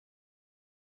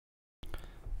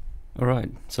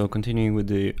Alright, so continuing with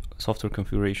the software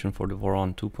configuration for the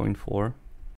Voron 2.4.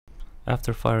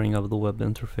 After firing up the web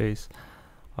interface,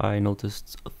 I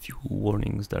noticed a few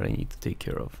warnings that I need to take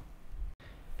care of.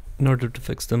 In order to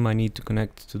fix them, I need to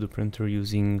connect to the printer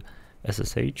using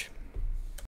SSH.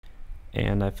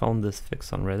 And I found this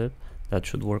fix on Reddit that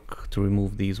should work to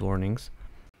remove these warnings.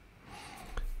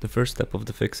 The first step of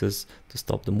the fix is to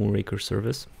stop the Moonraker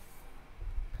service.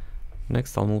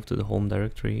 Next, I'll move to the home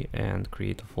directory and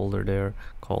create a folder there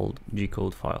called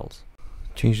G-code files.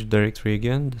 Change the directory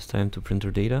again, this time to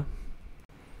printer data,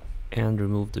 and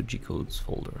remove the G-codes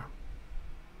folder.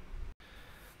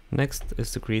 Next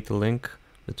is to create a link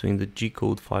between the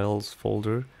G-code files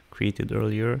folder created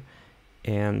earlier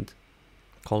and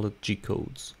call it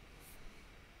G-codes.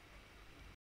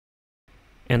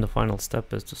 And the final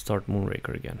step is to start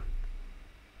Moonraker again.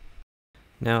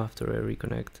 Now after I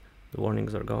reconnect, the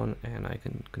warnings are gone and I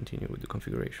can continue with the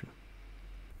configuration.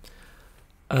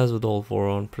 As with all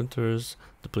Voron printers,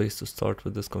 the place to start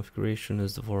with this configuration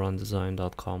is the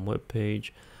vorondesign.com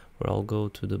webpage, where I'll go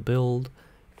to the build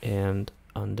and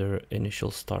under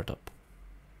initial startup.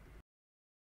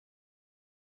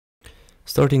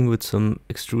 Starting with some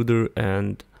extruder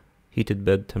and heated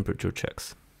bed temperature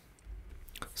checks.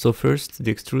 So first,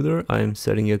 the extruder, I'm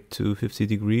setting it to 50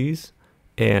 degrees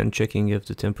and checking if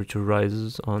the temperature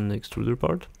rises on the extruder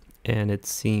part, and it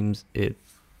seems it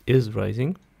is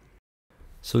rising.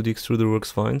 So the extruder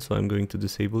works fine, so I'm going to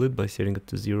disable it by setting it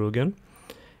to 0 again.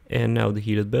 And now the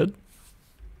heated bed.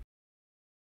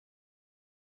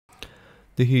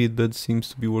 The heated bed seems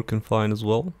to be working fine as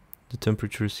well. The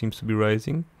temperature seems to be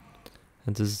rising,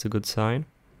 and this is a good sign.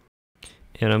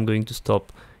 And I'm going to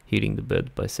stop heating the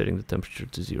bed by setting the temperature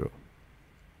to 0.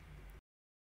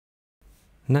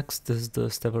 Next is the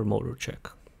stepper motor check.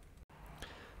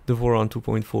 The Voron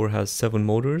 2.4 has 7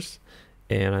 motors,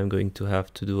 and I'm going to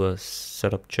have to do a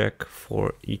setup check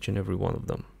for each and every one of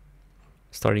them,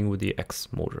 starting with the X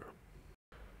motor.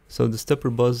 So the stepper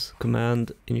buzz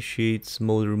command initiates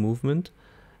motor movement.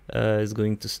 Is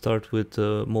going to start with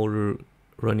the motor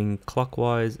running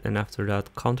clockwise and after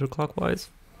that counterclockwise.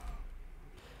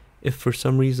 If for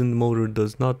some reason the motor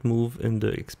does not move in the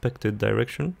expected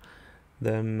direction,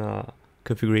 then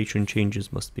configuration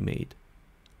changes must be made.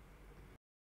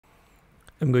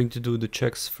 I'm going to do the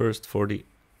checks first for the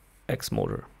X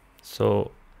motor.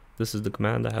 So this is the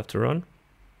command I have to run.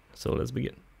 So let's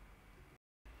begin.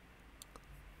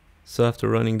 So after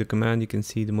running the command, you can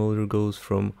see the motor goes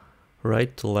from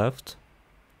right to left,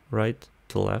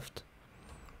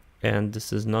 and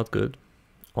this is not good.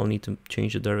 I'll need to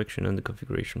change the direction in the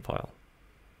configuration file.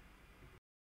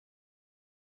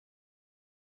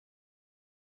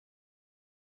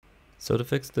 So to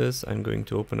fix this, I'm going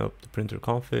to open up the printer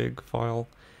config file,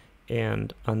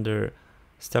 and under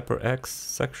stepper X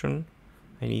section,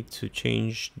 I need to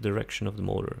change the direction of the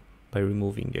motor by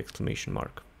removing the exclamation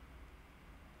mark.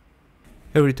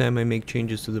 Every time I make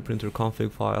changes to the printer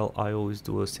config file, I always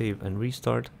do a save and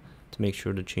restart to make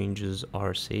sure the changes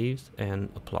are saved and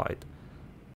applied.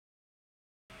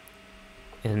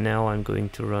 And now I'm going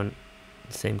to run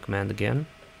the same command again.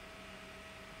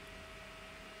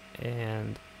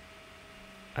 And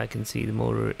I can see the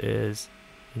motor is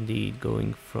indeed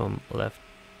going from left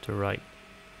to right,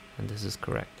 and this is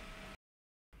correct.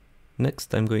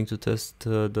 Next, I'm going to test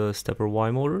the stepper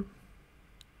Y motor.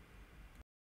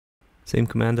 Same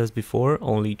command as before,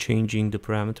 only changing the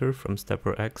parameter from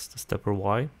stepper X to stepper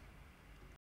Y.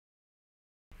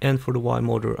 And for the Y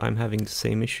motor, I'm having the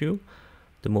same issue.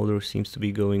 The motor seems to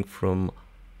be going from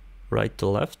right to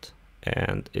left,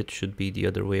 and it should be the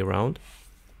other way around.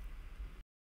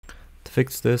 To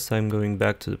fix this, I'm going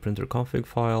back to the printer config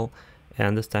file,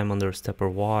 and this time under stepper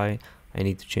Y, I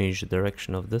need to change the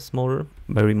direction of this motor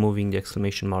by removing the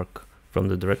exclamation mark from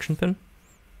the direction pin.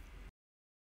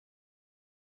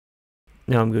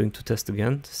 Now I'm going to test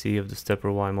again to see if the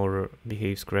stepper Y motor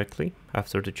behaves correctly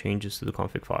after the changes to the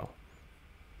config file.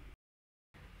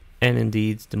 And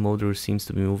indeed, the motor seems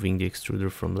to be moving the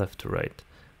extruder from left to right,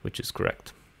 which is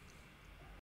correct.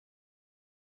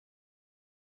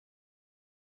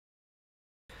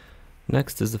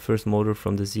 Next is the first motor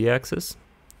from the Z-axis.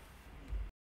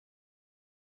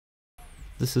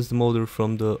 This is the motor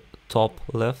from the top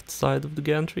left side of the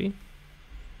gantry,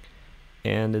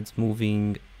 and it's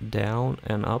moving down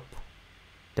and up,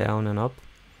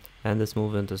 and this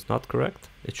movement is not correct.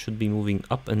 It should be moving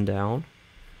up and down.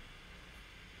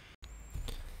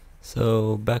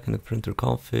 So back in the printer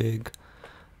config,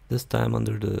 this time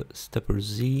under the stepper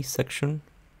Z section,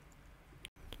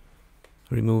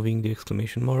 removing the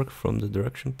exclamation mark from the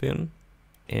direction pin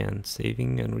and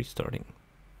saving and restarting.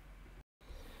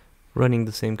 Running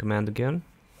the same command again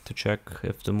to check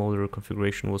if the motor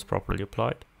configuration was properly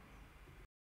applied.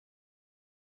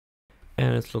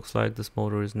 And it looks like this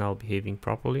motor is now behaving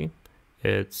properly.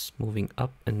 It's moving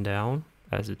up and down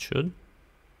as it should.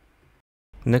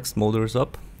 Next motor is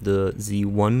up, the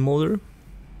Z1 motor.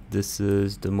 This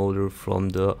is the motor from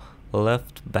the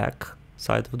left back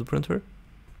side of the printer.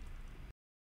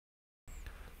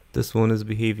 This one is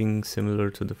behaving similar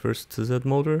to the first Z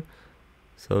motor.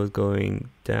 So it's going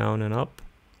down and up,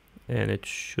 and it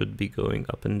should be going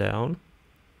up and down.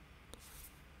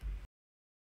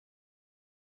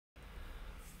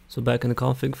 So back in the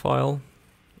config file,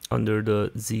 under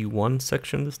the Z1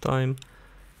 section this time,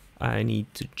 I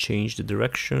need to change the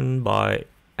direction by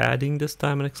adding this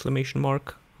time an exclamation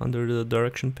mark under the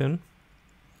direction pin.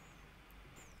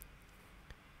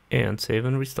 And save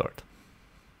and restart.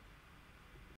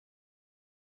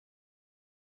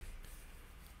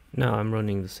 Now I'm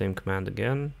running the same command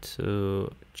again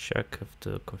to check if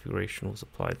the configuration was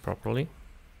applied properly.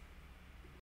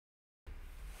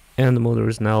 And the motor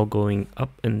is now going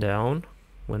up and down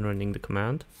when running the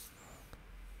command.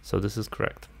 So this is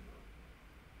correct.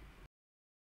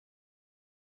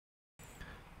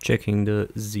 Checking the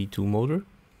Z2 motor.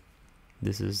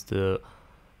 This is the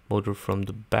motor from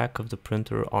the back of the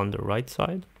printer on the right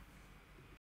side.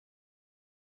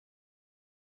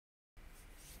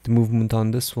 The movement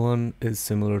on this one is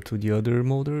similar to the other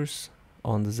motors.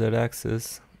 On the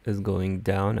Z-axis is going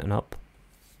down and up.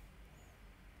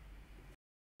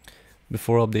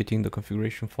 Before updating the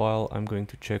configuration file, I'm going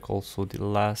to check also the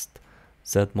last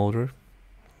Z motor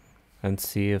and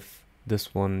see if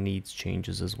this one needs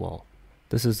changes as well.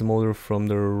 This is the motor from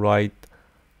the right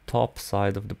top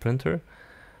side of the printer,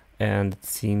 and it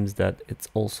seems that it's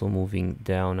also moving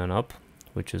down and up,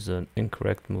 which is an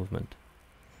incorrect movement.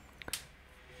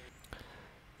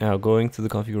 Now going to the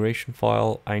configuration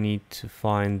file, I need to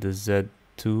find the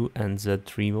Z2 and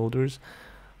Z3 motors.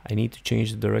 I need to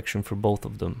change the direction for both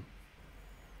of them.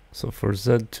 So for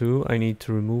Z2, I need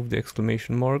to remove the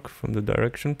exclamation mark from the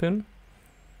direction pin.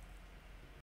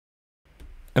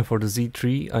 And for the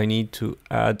Z3, I need to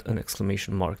add an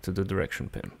exclamation mark to the direction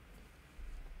pin.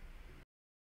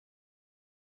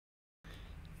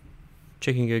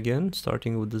 Checking again,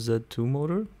 starting with the Z2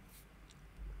 motor.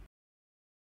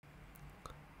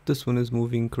 This one is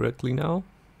moving correctly now,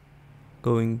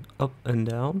 going up and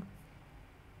down.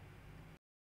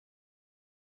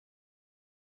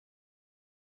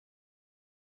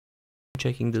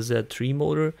 Checking the Z3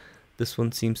 motor, this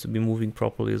one seems to be moving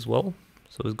properly as well,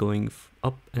 so it's going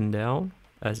up and down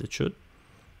as it should.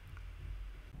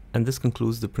 And this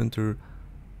concludes the printer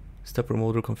stepper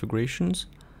motor configurations.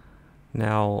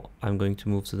 Now I'm going to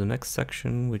move to the next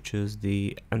section, which is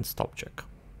the end stop check.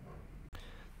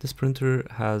 This printer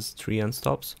has 3 end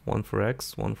stops, one for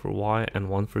X, one for Y, and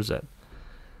one for Z.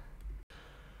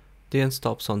 The end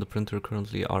stops on the printer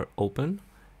currently are open,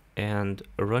 and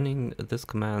running this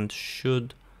command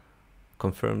should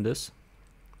confirm this.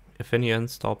 If any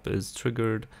end stop is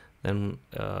triggered, then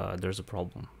there's a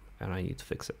problem and I need to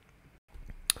fix it.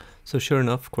 So sure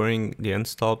enough, querying the end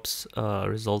stops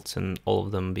results in all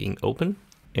of them being open,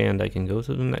 and I can go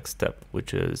to the next step,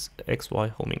 which is XY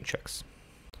homing checks.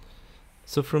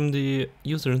 So from the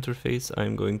user interface,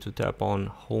 I'm going to tap on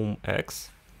Home X.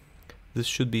 This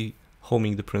should be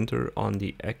homing the printer on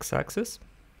the X axis.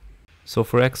 So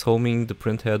for X homing, the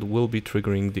printhead will be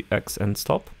triggering the X end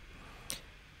stop,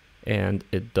 and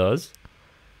it does.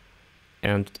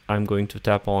 And I'm going to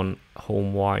tap on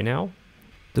Home Y now.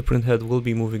 The printhead will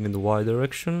be moving in the Y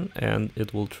direction, and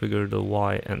it will trigger the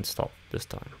Y end stop this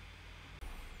time.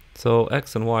 So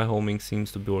X and Y homing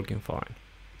seems to be working fine.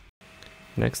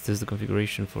 Next is the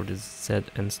configuration for the Z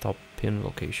end stop pin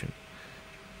location.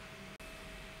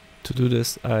 To do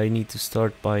this, I need to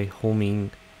start by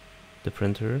homing the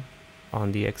printer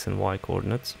on the X and Y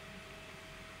coordinates.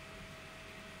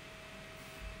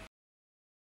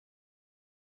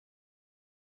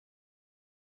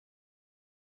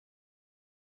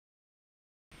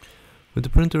 With the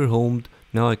printer homed,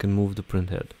 now I can move the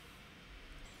printhead.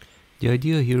 The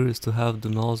idea here is to have the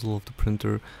nozzle of the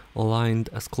printer aligned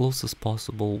as close as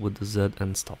possible with the Z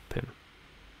end stop pin.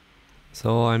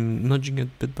 So I'm nudging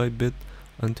it bit by bit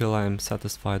until I am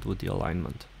satisfied with the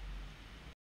alignment.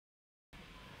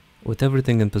 With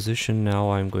everything in position,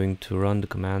 now I'm going to run the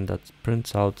command that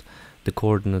prints out the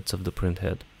coordinates of the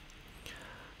printhead.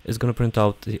 It's going to print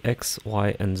out the X,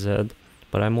 Y, and Z,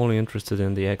 but I'm only interested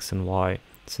in the X and Y,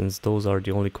 since those are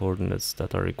the only coordinates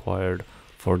that are required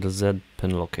for the Z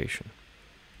pin location.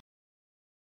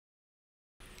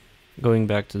 Going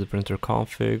back to the printer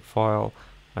config file,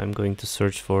 I'm going to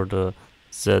search for the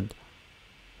Z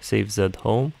save Z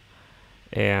home,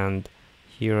 and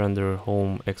here under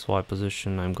home XY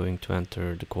position I'm going to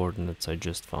enter the coordinates I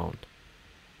just found.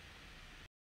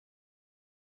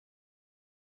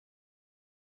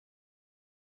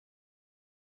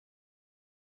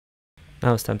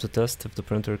 Now it's time to test if the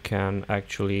printer can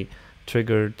actually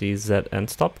trigger the Z end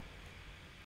stop.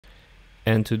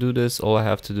 And to do this, all I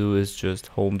have to do is just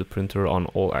home the printer on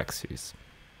all axes.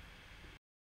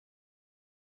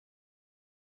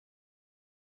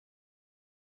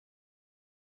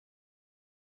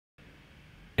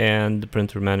 And the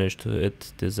printer managed to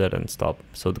hit the Z end stop,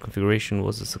 so the configuration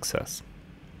was a success.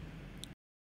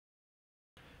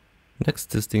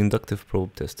 Next is the inductive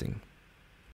probe testing.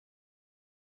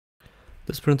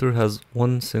 This printer has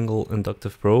one single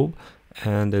inductive probe,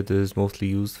 and it is mostly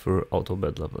used for auto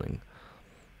bed leveling.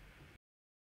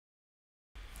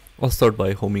 I'll start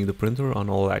by homing the printer on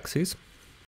all axes.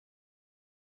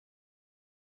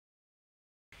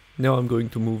 Now I'm going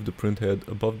to move the print head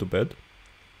above the bed,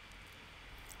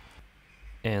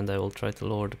 and I will try to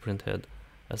lower the print head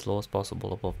as low as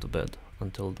possible above the bed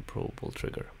until the probe will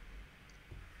trigger.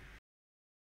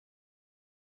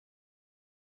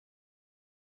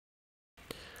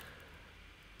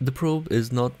 The probe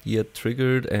is not yet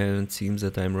triggered, and it seems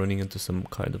that I'm running into some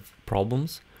kind of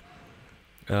problems.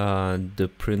 The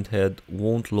print head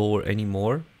won't lower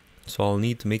anymore, so I'll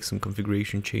need to make some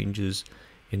configuration changes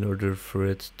in order for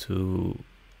it to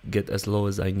get as low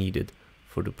as I needed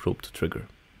for the probe to trigger.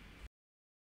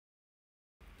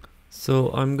 So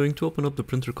I'm going to open up the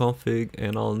printer config,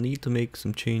 and I'll need to make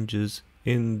some changes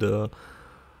in the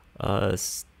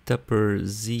stepper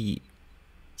Z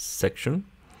section.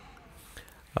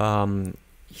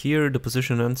 Here the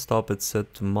position end stop is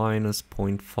set to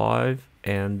 -0.5,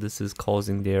 and this is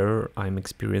causing the error I'm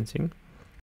experiencing.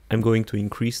 I'm going to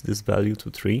increase this value to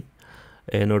 3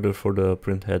 in order for the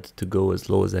print head to go as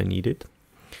low as I need it,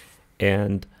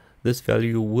 and this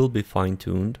value will be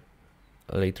fine-tuned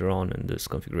later on in this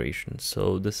configuration,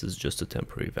 so this is just a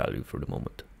temporary value for the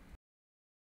moment.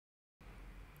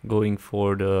 Going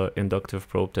for the inductive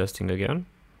probe testing again.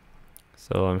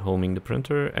 So I'm homing the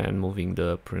printer and moving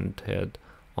the print head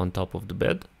on top of the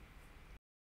bed.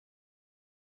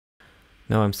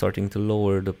 Now I'm starting to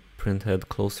lower the print head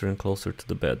closer and closer to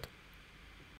the bed.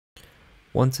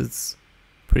 Once it's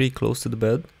pretty close to the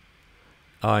bed,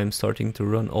 I'm starting to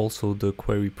run also the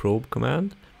query probe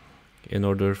command in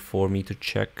order for me to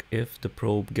check if the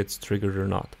probe gets triggered or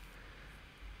not.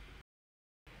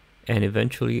 And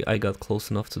eventually I got close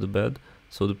enough to the bed,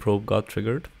 so the probe got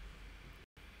triggered.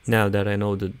 Now that I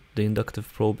know that the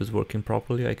inductive probe is working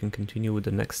properly, I can continue with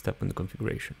the next step in the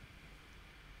configuration.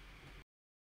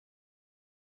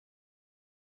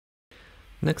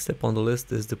 Next step on the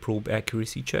list is the probe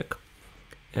accuracy check.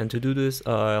 And to do this,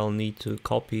 I'll need to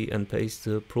copy and paste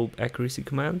the probe accuracy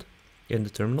command in the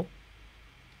terminal.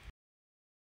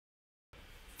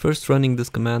 First running this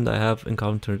command, I have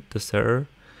encountered this error,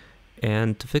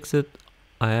 and to fix it,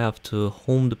 I have to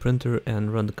home the printer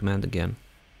and run the command again.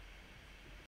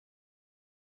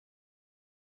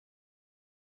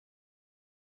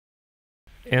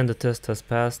 And the test has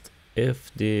passed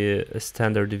if the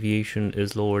standard deviation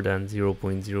is lower than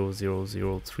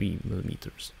 0.0003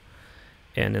 millimeters.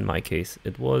 And in my case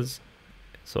it was,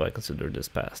 so I consider this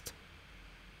passed.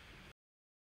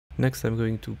 Next I'm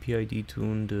going to PID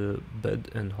tune the bed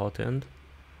and hot end,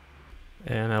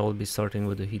 and I will be starting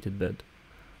with the heated bed.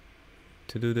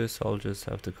 To do this, I'll just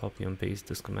have to copy and paste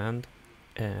this command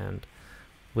and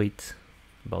wait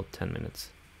about 10 minutes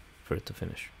for it to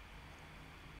finish.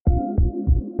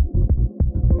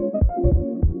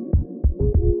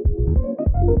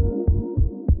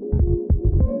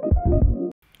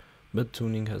 Bed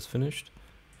tuning has finished,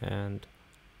 and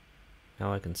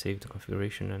now I can save the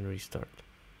configuration and restart.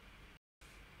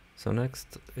 So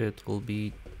next it will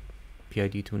be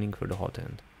PID tuning for the hot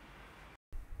end.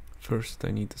 First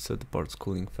I need to set the parts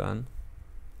cooling fan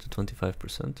to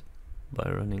 25%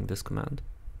 by running this command.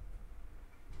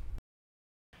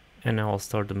 And now I'll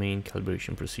start the main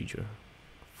calibration procedure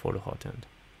for the hot end.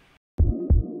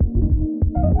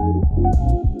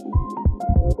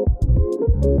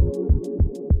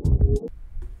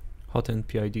 Hot end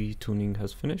PID tuning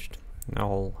has finished.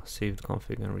 Now I'll save the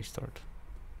config and restart.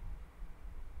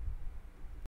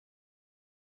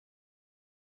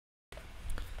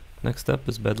 Next step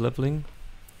is bed leveling.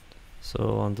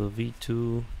 So on the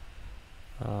V2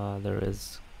 there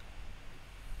is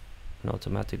an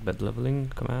automatic bed leveling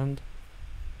command.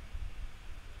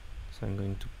 So I'm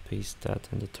going to paste that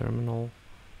in the terminal,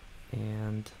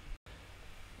 and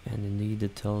indeed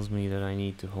it tells me that I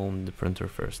need to home the printer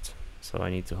first. So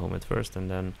I need to home it first and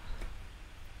then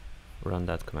run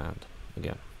that command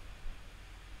again.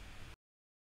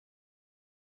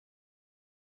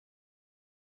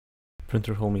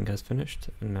 Printer homing has finished,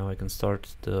 and now I can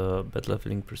start the bed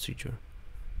leveling procedure.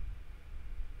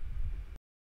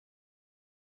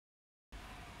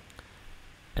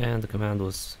 And the command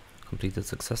was completed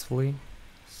successfully,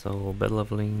 so bed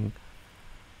leveling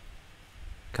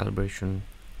calibration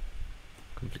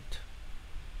complete.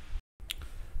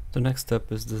 The next step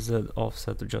is the Z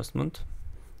offset adjustment,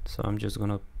 so I'm just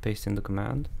gonna paste in the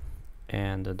command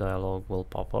and the dialog will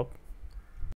pop up.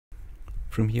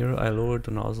 From here I lower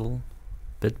the nozzle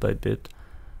bit by bit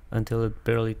until it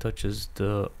barely touches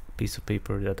the piece of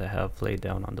paper that I have laid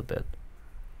down on the bed.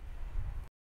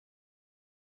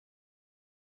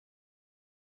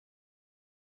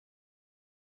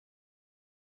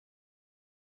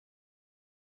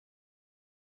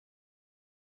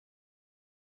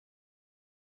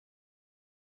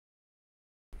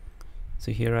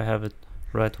 So here I have it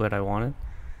right where I want it.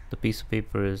 The piece of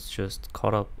paper is just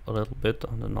caught up a little bit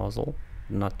on the nozzle,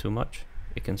 not too much.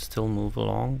 It can still move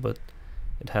along, but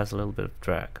it has a little bit of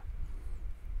drag.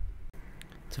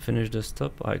 To finish this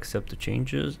step, I accept the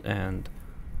changes and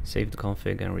save the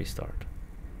config and restart.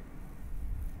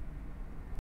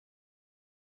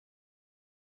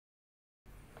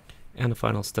 And the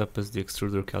final step is the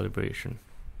extruder calibration.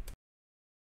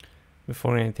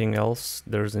 Before anything else,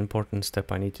 there's an important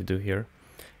step I need to do here,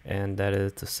 and that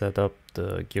is to set up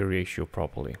the gear ratio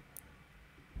properly.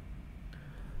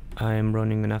 I am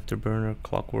running an afterburner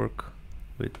clockwork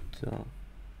with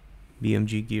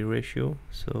BMG gear ratio,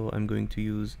 so I'm going to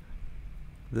use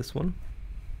this one.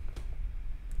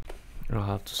 I'll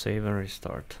have to save and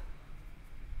restart.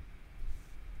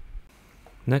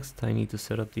 Next, I need to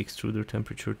set up the extruder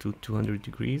temperature to 200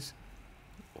 degrees,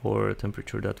 or a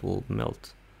temperature that will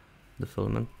melt the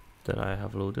filament that I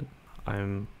have loaded.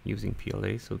 I'm using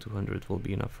PLA, so 200 will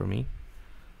be enough for me.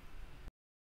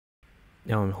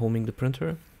 Now I'm homing the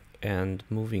printer and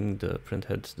moving the print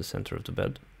head to the center of the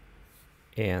bed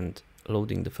and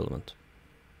loading the filament.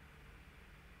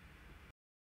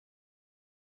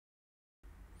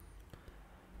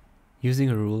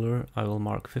 Using a ruler, I will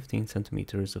mark 15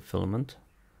 centimeters of filament,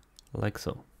 like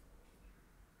so.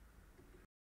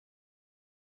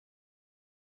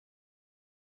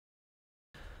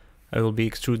 I will be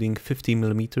extruding 50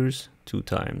 millimeters 2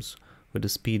 times with a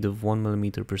speed of 1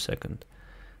 millimeter per second.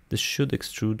 This should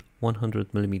extrude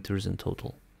 100 millimeters in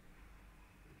total.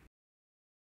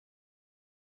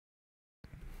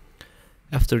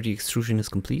 After the extrusion is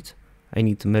complete, I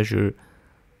need to measure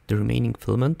the remaining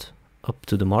filament up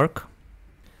to the mark.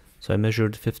 So I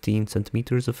measured 15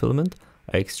 centimeters of filament,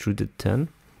 I extruded 10,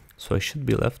 so I should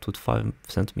be left with 5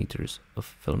 centimeters of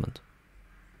filament.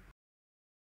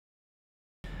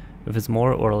 If it's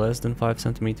more or less than 5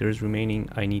 centimeters remaining,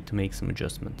 I need to make some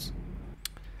adjustments.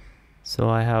 So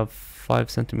I have 5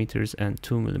 centimeters and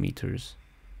 2 millimeters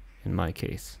in my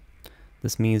case.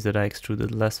 This means that I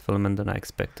extruded less filament than I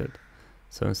expected.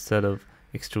 So instead of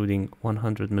extruding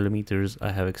 100 millimeters,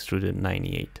 I have extruded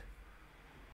 98.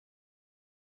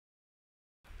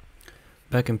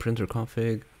 Back in printer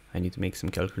config, I need to make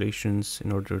some calculations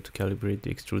in order to calibrate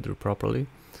the extruder properly.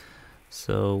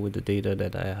 So with the data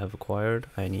that I have acquired,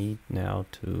 I need now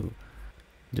to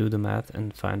do the math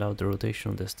and find out the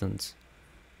rotational distance.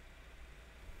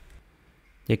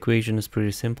 The equation is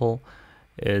pretty simple.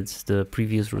 It's the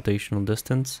previous rotational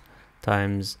distance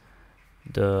times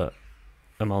the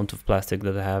amount of plastic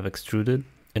that I have extruded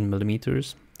in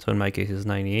millimeters. So in my case it's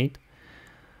 98,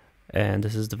 and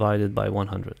this is divided by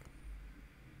 100.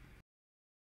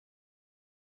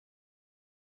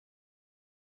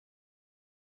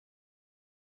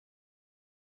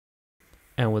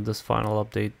 And with this final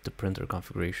update, the printer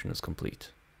configuration is complete.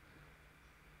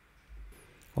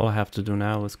 All I have to do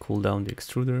now is cool down the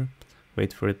extruder,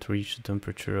 wait for it to reach the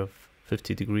temperature of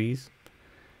 50 degrees,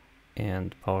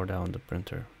 and power down the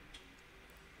printer.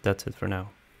 That's it for now.